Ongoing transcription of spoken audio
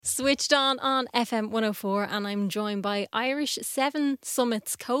Switched on FM 104, and I'm joined by Irish 7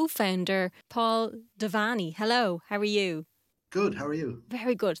 Summits co-founder Paul Devaney. Hello, how are you? Good, how are you?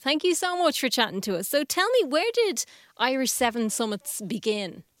 Very good. Thank you so much for chatting to us. So tell me, where did Irish 7 Summits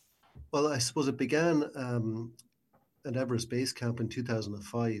begin? Well, I suppose it began at Everest Base Camp in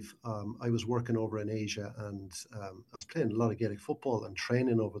 2005. I was working over in Asia, and I was playing a lot of Gaelic football and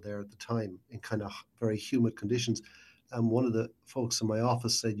training over there at the time in kind of very humid conditions. And one of the folks in my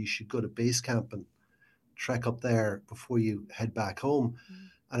office said you should go to base camp and trek up there before you head back home.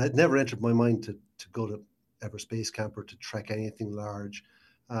 And it never entered my mind to go to Everest Base Camp or to trek anything large.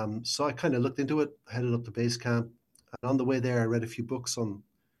 So I kind of looked into it, headed up to base camp. And on the way there, I read a few books on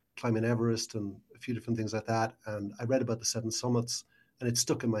climbing Everest and a few different things like that. And I read about the 7 summits, and it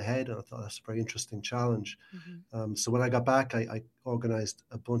stuck in my head. And I thought that's a very interesting challenge. So when I got back, I organized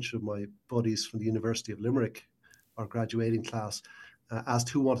a bunch of my buddies from the University of Limerick, our graduating class, asked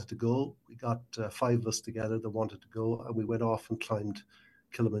who wanted to go. We got 5 of us together that wanted to go, and we went off and climbed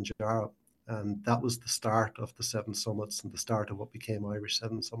Kilimanjaro. And that was the start of the 7 summits and the start of what became Irish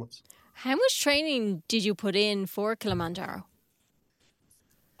 7 Summits. How much training did you put in for Kilimanjaro?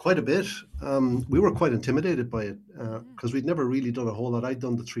 Quite a bit. We were quite intimidated by it because we'd never really done a whole lot. I'd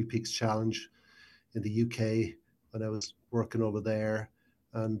done the 3 Peaks Challenge in the UK when I was working over there.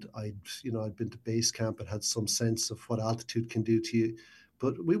 And I'd been to base camp and had some sense of what altitude can do to you.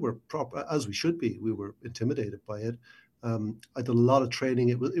 But we were as we should be. We were intimidated by it. I did a lot of training.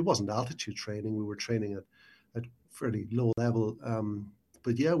 It wasn't altitude training. We were training at fairly low level.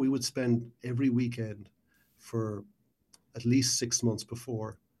 But yeah, we would spend every weekend for at least 6 months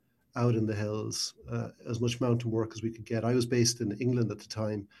before out in the hills, as much mountain work as we could get. I was based in England at the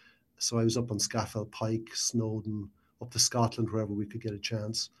time, so I was up on Scafell Pike, Snowdon, up to Scotland, wherever we could get a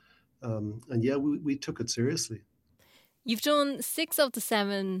chance. And yeah, we took it seriously. You've done 6 of the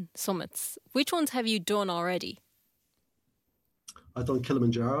 7 summits. Which ones have you done already? I've done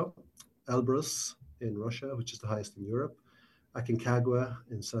Kilimanjaro, Elbrus in Russia, which is the highest in Europe, Aconcagua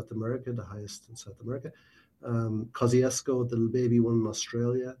in South America, the highest in South America, Kosciuszko, the little baby one in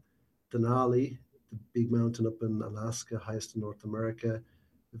Australia, Denali, the big mountain up in Alaska, highest in North America,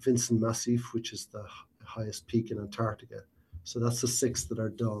 Vincent Massif, which is the highest peak in Antarctica. So that's the 6 that are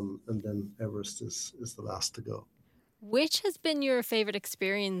done, and then Everest is the last to go. Which has been your favourite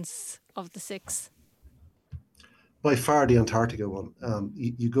experience of the 6? By far the Antarctica one.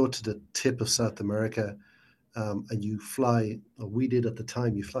 You go to the tip of South America and you fly, we did at the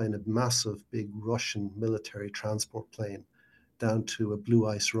time, you fly in a massive big Russian military transport plane down to a blue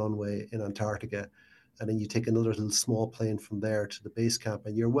ice runway in Antarctica. And then you take another little small plane from there to the base camp,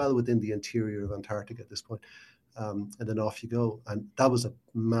 and you're well within the interior of Antarctica at this point. And then off you go. And that was a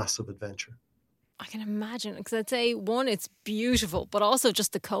massive adventure. I can imagine, because I'd say, one, it's beautiful, but also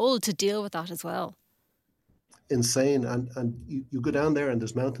just the cold to deal with that as well. Insane. And you go down there and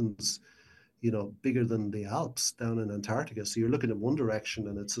there's mountains, bigger than the Alps down in Antarctica. So you're looking in one direction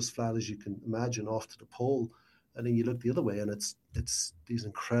and it's as flat as you can imagine off to the pole. And then you look the other way and it's these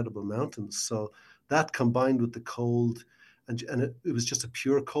incredible mountains. So that combined with the cold, and it was just a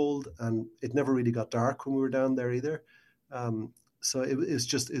pure cold, and it never really got dark when we were down there either. So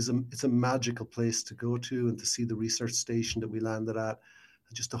it's a magical place to go to and to see the research station that we landed at.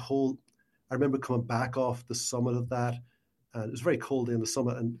 And just I remember coming back off the summit of that, and it was very cold in the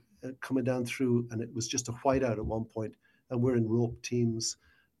summit, and coming down through, and it was just a whiteout at one point, and we're in rope teams,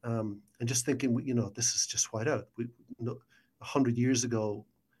 and just thinking, this is just whiteout. 100 years ago,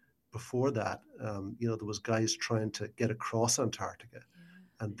 before that, there was guys trying to get across Antarctica,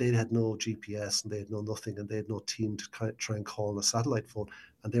 and they had no GPS and they had no nothing, and they had no team to try and call a satellite phone,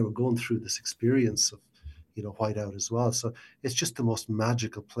 and they were going through this experience of whiteout as well. So it's just the most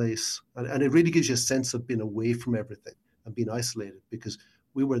magical place, and it really gives you a sense of being away from everything and being isolated, because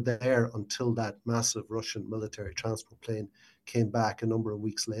we were there until that massive Russian military transport plane came back a number of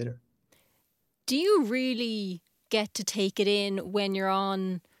weeks later. Do you really get to take it in when you're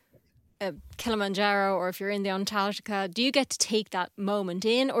on Kilimanjaro, or if you're in the Antarctica? Do you get to take that moment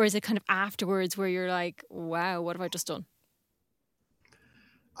in, or is it kind of afterwards where you're like, wow, what have I just done?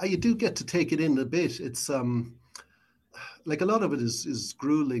 You do get to take it in a bit. It's like a lot of it is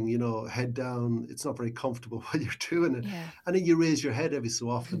grueling, head down. It's not very comfortable while you're doing it. Yeah. And then you raise your head every so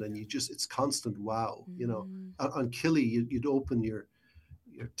often and it's constant wow. On Kili, you'd open your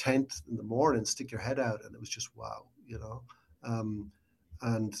tent in the morning, stick your head out, and it was just wow,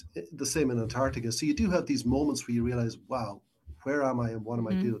 and the same in Antarctica. So you do have these moments where you realize, wow, where am I and what am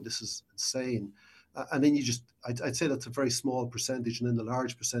I doing? This is insane. And then I'd say that's a very small percentage. And then the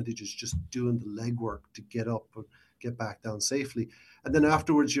large percentage is just doing the legwork to get up and get back down safely. And then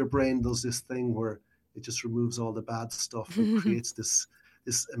afterwards, your brain does this thing where it just removes all the bad stuff and creates this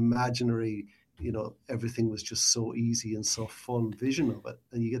imaginary, everything was just so easy and so fun vision of it,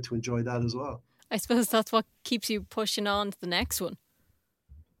 and you get to enjoy that as well. I suppose that's what keeps you pushing on to the next one.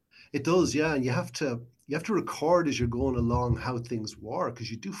 It does, yeah, and you have to record as you're going along how things were,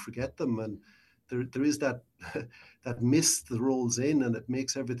 because you do forget them, and there is that that mist that rolls in, and it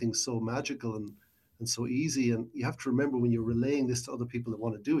makes everything so magical and so easy. And you have to remember, when you're relaying this to other people that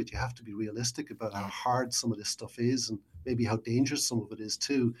want to do it, you have to be realistic about how Yeah. hard some of this stuff is, and maybe how dangerous some of it is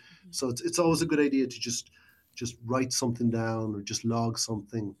too. So it's always a good idea to just write something down, or just log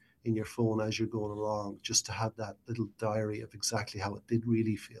something in your phone as you're going along, just to have that little diary of exactly how it did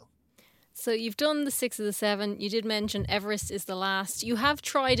really feel. So you've done the 6 of the 7. You did mention Everest is the last. You have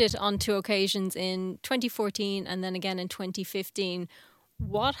tried it on 2 occasions, in 2014 and then again in 2015.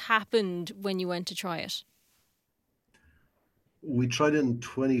 What happened when you went to try it? We tried it in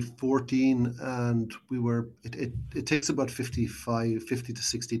 2014, and it takes about 50 to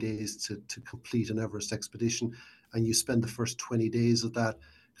 60 days to complete an Everest expedition. And you spend the first 20 days of that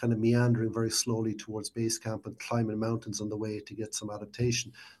kind of meandering very slowly towards base camp and climbing mountains on the way to get some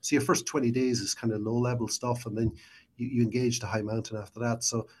adaptation. So your first 20 days is kind of low level stuff, and then you engage the high mountain after that.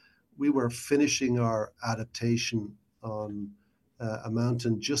 So we were finishing our adaptation on a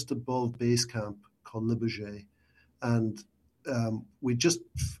mountain just above base camp called Le Bourget, and we just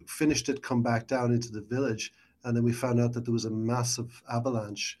finished it, come back down into the village, and then we found out that there was a massive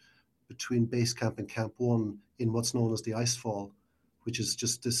avalanche between base camp and Camp 1 in what's known as the ice fall, which is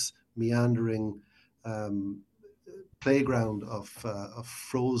just this meandering um, playground of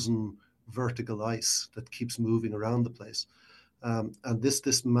frozen vertical ice that keeps moving around the place. And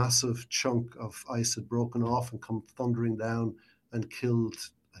this massive chunk of ice had broken off and come thundering down and killed.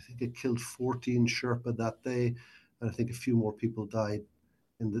 I think it killed 14 Sherpa that day, and I think a few more people died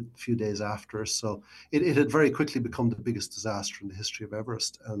in the few days after. So it had very quickly become the biggest disaster in the history of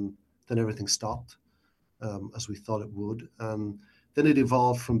Everest, and then everything stopped, as we thought it would, and then it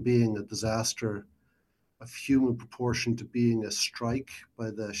evolved from being a disaster of human proportion to being a strike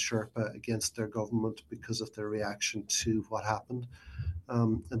by the Sherpa against their government because of their reaction to what happened.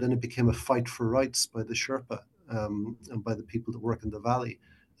 And then it became a fight for rights by the Sherpa, and by the people that work in the valley.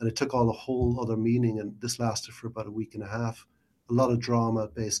 And it took on a whole other meaning. And this lasted for about a week and a half. A lot of drama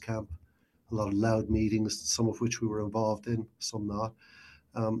at base camp, a lot of loud meetings, some of which we were involved in, some not.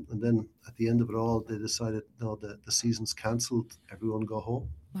 And then at the end of it all, they decided, no, the season's cancelled. Everyone go home.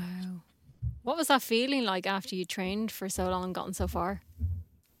 Wow. What was that feeling like after you trained for so long and gotten so far?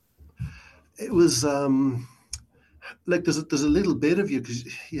 It was like there's a little bit of you, because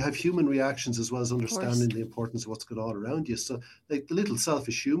you have human reactions as well as Of course. understanding the importance of what's going on around you. So like the little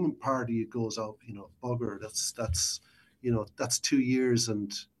selfish human part of you goes, oh, bugger, that's 2 years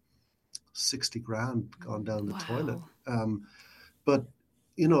and 60 grand gone down the toilet. Wow. But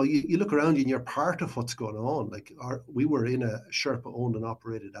you look around you and you're part of what's going on. Like we were in a Sherpa owned and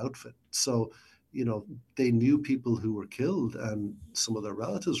operated outfit, so they knew people who were killed, and some of their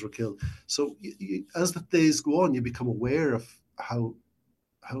relatives were killed. So as the days go on, you become aware of how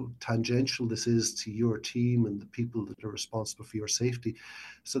tangential this is to your team and the people that are responsible for your safety.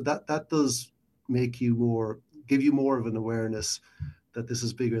 So that does give you more of an awareness that this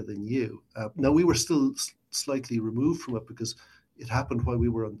is bigger than you. Now we were still slightly removed from it, because it happened while we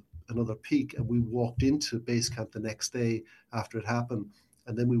were on another peak, and we walked into base camp the next day after it happened,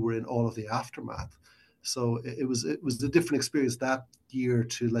 and then we were in all of the aftermath. So it was a different experience that year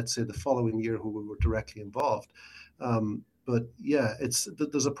to, let's say, the following year when we were directly involved. But yeah,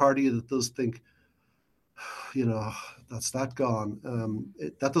 there's a part of you that does think, you know, that's that gone.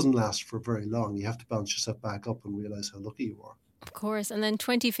 That doesn't last for very long. You have to bounce yourself back up and realize how lucky you are. Of course. And then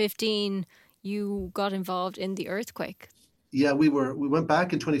 2015, you got involved in the earthquake. Yeah, we went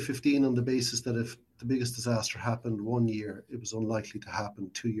back in 2015 on the basis that if the biggest disaster happened one year, it was unlikely to happen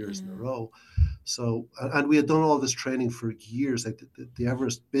 2 years in a row. So, and we had done all this training for years. Like the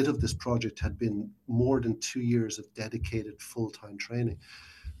Everest bit of this project had been more than 2 years of dedicated full-time training.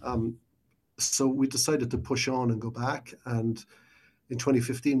 So we decided to push on and go back. And in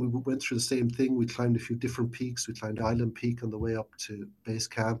 2015, we went through the same thing. We climbed a few different peaks. We climbed Island Peak on the way up to base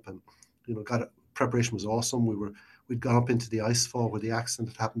camp, and preparation was awesome. We'd gone up into the ice fall where the accident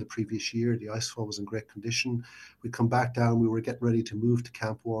had happened the previous year. The ice fall was in great condition. We'd come back down. We were getting ready to move to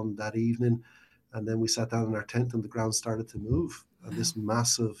Camp 1 that evening. And then we sat down in our tent and the ground started to move. And this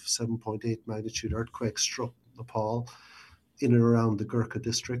massive 7.8 magnitude earthquake struck Nepal in and around the Gurkha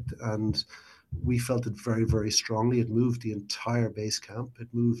district. And we felt it very, very strongly. It moved the entire base camp. It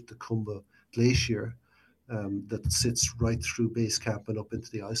moved the Kumbha Glacier. that sits right through base camp and up into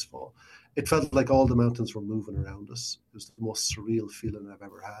the icefall. It felt like all the mountains were moving around us. It was the most surreal feeling I've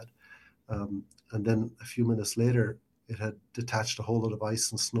ever had. And then a few minutes later, it had detached a whole lot of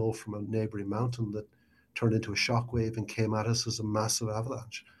ice and snow from a neighboring mountain that turned into a shockwave and came at us as a massive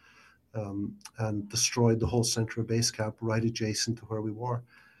avalanche, and destroyed the whole center of base camp right adjacent to where we were.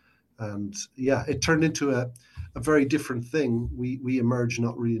 And yeah, it turned into a very different thing. We emerged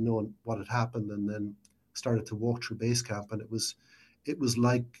not really knowing what had happened, and then started to walk through base camp, and it was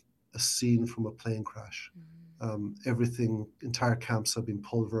like a scene from a plane crash. Everything, entire camps had been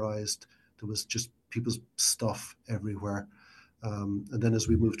pulverized. There was just people's stuff everywhere. And then as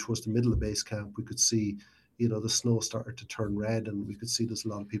we moved towards the middle of base camp, we could see, the snow started to turn red, and we could see there's a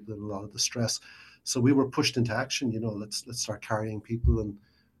lot of people in a lot of distress. So we were pushed into action. Let's start carrying people, and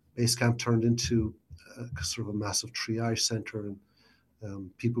base camp turned into sort of a massive triage center,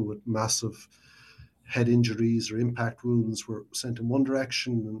 and people with massive head injuries or impact wounds were sent in one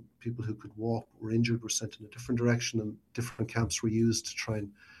direction, and people who could walk or injured were sent in a different direction, and different camps were used to try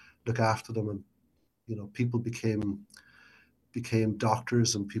and look after them. And people became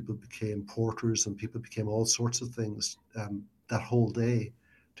doctors, and people became porters, and people became all sorts of things that whole day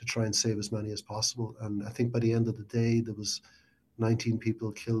to try and save as many as possible. And I think by the end of the day, there was 19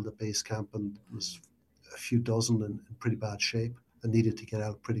 people killed at base camp, and there was a few dozen in pretty bad shape and needed to get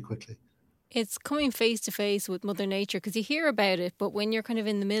out pretty quickly. It's coming face to face with Mother Nature, because you hear about it, but when you're kind of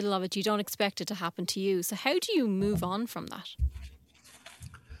in the middle of it, you don't expect it to happen to you. So how do you move on from that?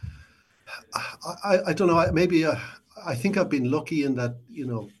 I don't know. Maybe I think I've been lucky in that,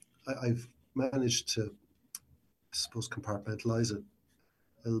 I've managed to, I suppose, compartmentalize it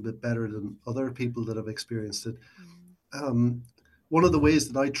a little bit better than other people that have experienced it. One of the ways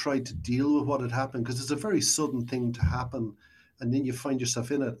that I tried to deal with what had happened, because it's a very sudden thing to happen, and then you find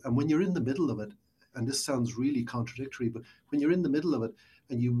yourself in it. And when you're in the middle of it, and this sounds really contradictory, but when you're in the middle of it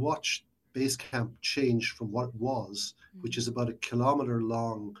and you watch base camp change from what it was, which is about a kilometer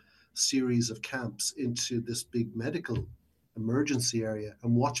long series of camps, into this big medical emergency area,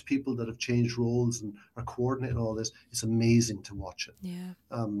 and watch people that have changed roles and are coordinating all this, it's amazing to watch it. Yeah.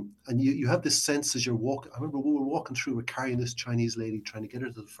 And you have this sense as you're walking. I remember we were walking through, we're carrying this Chinese lady, trying to get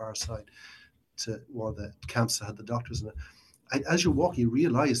her to the far side to one of the camps that had the doctors in it. As you're walking, you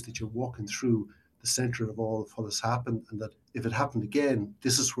realize that you're walking through the center of all of what has happened, and that if it happened again,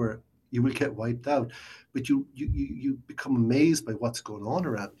 this is where you will get wiped out. But you become amazed by what's going on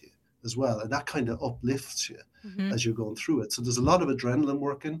around you as well, and that kind of uplifts you as you're going through it. So there's a lot of adrenaline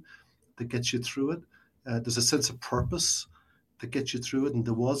working that gets you through it. There's a sense of purpose that gets you through it, and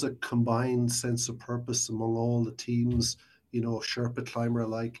there was a combined sense of purpose among all the teams, Sherpa climber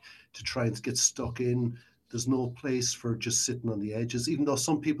alike, to try and get stuck in. There's no place for just sitting on the edges, even though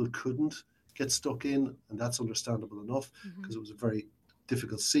some people couldn't get stuck in, and that's understandable enough because it was a very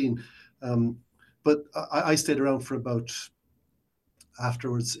difficult scene. But I stayed around for about,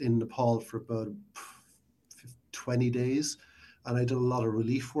 afterwards in Nepal, for about 20 days, and I did a lot of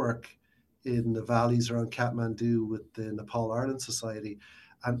relief work in the valleys around Kathmandu with the Nepal Ireland Society,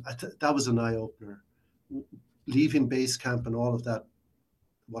 and that was an eye-opener. Leaving base camp and all of that,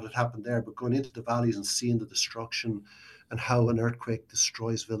 what had happened there, but going into the valleys and seeing the destruction and how an earthquake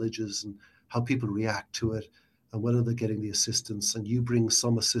destroys villages and how people react to it and whether they're getting the assistance. And you bring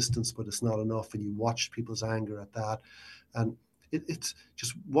some assistance, but it's not enough, and you watch people's anger at that. And it's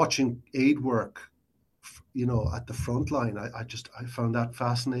just watching aid work, at the front line. I found that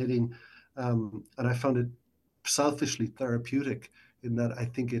fascinating. And I found it selfishly therapeutic, in that I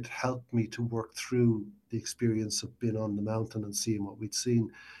think it helped me to work through the experience of being on the mountain and seeing what we'd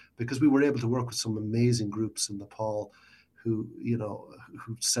seen, because we were able to work with some amazing groups in Nepal who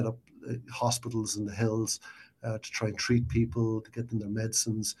set up hospitals in the hills to try and treat people, to get them their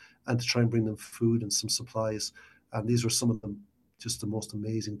medicines, and to try and bring them food and some supplies. And these were some of them, just the most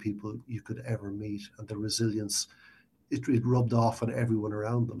amazing people you could ever meet, and the resilience, it rubbed off on everyone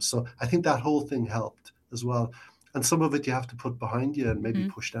around them. So I think that whole thing helped as well. And some of it you have to put behind you and maybe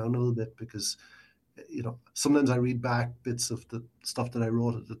push down a little bit, because, sometimes I read back bits of the stuff that I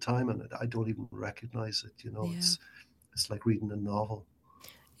wrote at the time, and I don't even recognize it. It's like reading a novel.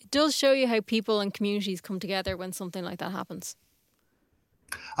 It does show you how people and communities come together when something like that happens.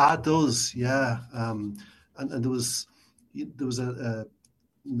 It does, yeah. And there was a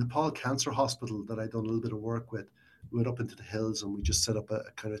Nepal Cancer Hospital that I'd done a little bit of work with. We went up into the hills and we just set up a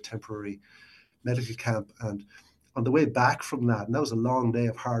kind of temporary medical camp. And on the way back from that, and that was a long day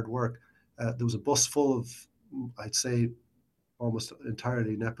of hard work, there was a bus full of, I'd say, almost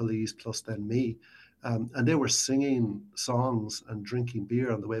entirely Nepalese, plus then me. And they were singing songs and drinking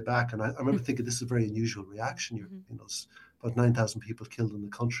beer on the way back. And I remember thinking, this is a very unusual reaction. About 9,000 people killed in the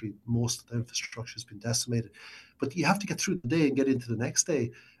country. Most of the infrastructure has been decimated. But you have to get through the day and get into the next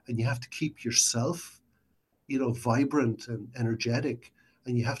day. And you have to keep yourself, vibrant and energetic.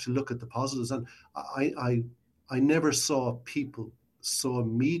 And you have to look at the positives. And I never saw people so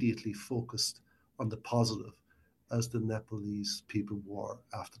immediately focused on the positive as the Nepalese people were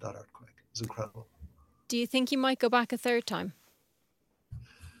after that earthquake. It was incredible. Do you think you might go back a third time?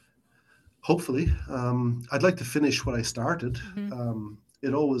 Hopefully, I'd like to finish what I started.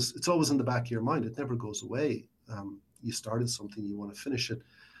 It's always in the back of your mind. It never goes away. You started something, you want to finish it.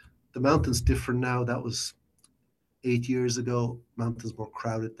 The mountain's different now. That was 8 years ago. Mountains more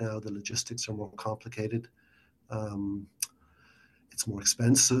crowded now. The logistics are more complicated. It's more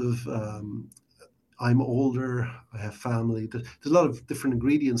expensive. I'm older. I have family. There's a lot of different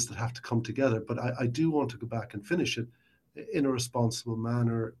ingredients that have to come together. But I do want to go back and finish it in a responsible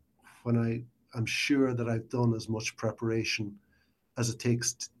manner when I'm sure that I've done as much preparation as it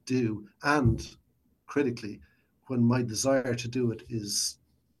takes to do. And critically, when my desire to do it is,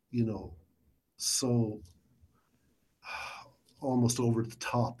 so almost over the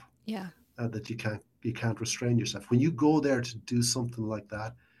top, Yeah. that you can't restrain yourself. When you go there to do something like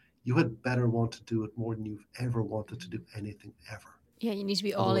that, you had better want to do it more than you've ever wanted to do anything ever. Yeah, you need to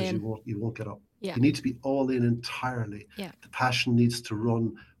be all Otherwise, in. you won't get up. Yeah. You need to be all in entirely. Yeah. The passion needs to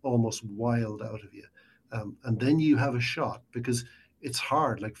run almost wild out of you. And then you have a shot, because it's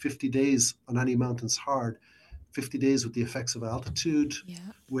hard. Like 50 days on any mountain's hard. 50 days with the effects of altitude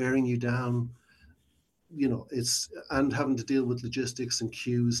wearing you down. And having to deal with logistics and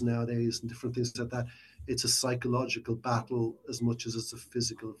queues nowadays and different things like that. It's a psychological battle as much as it's a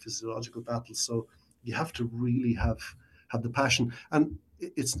physiological battle. So you have to really have the passion. And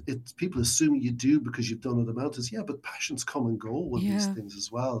it's people assume you do because you've done other mountains. Yeah, but passions come and go with these things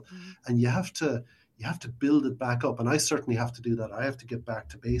as well. And you have to build it back up. And I certainly have to do that. I have to get back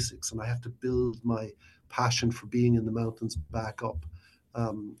to basics, and I have to build my passion for being in the mountains back up.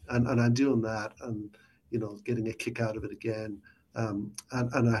 And I'm doing that, and getting a kick out of it again. And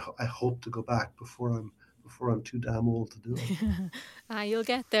I hope to go back before I'm too damn old to do it. You'll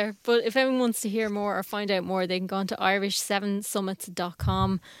get there. But if anyone wants to hear more or find out more, they can go on to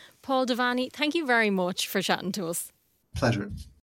irish7summits.com. Paul Devaney, thank you very much for chatting to us. Pleasure.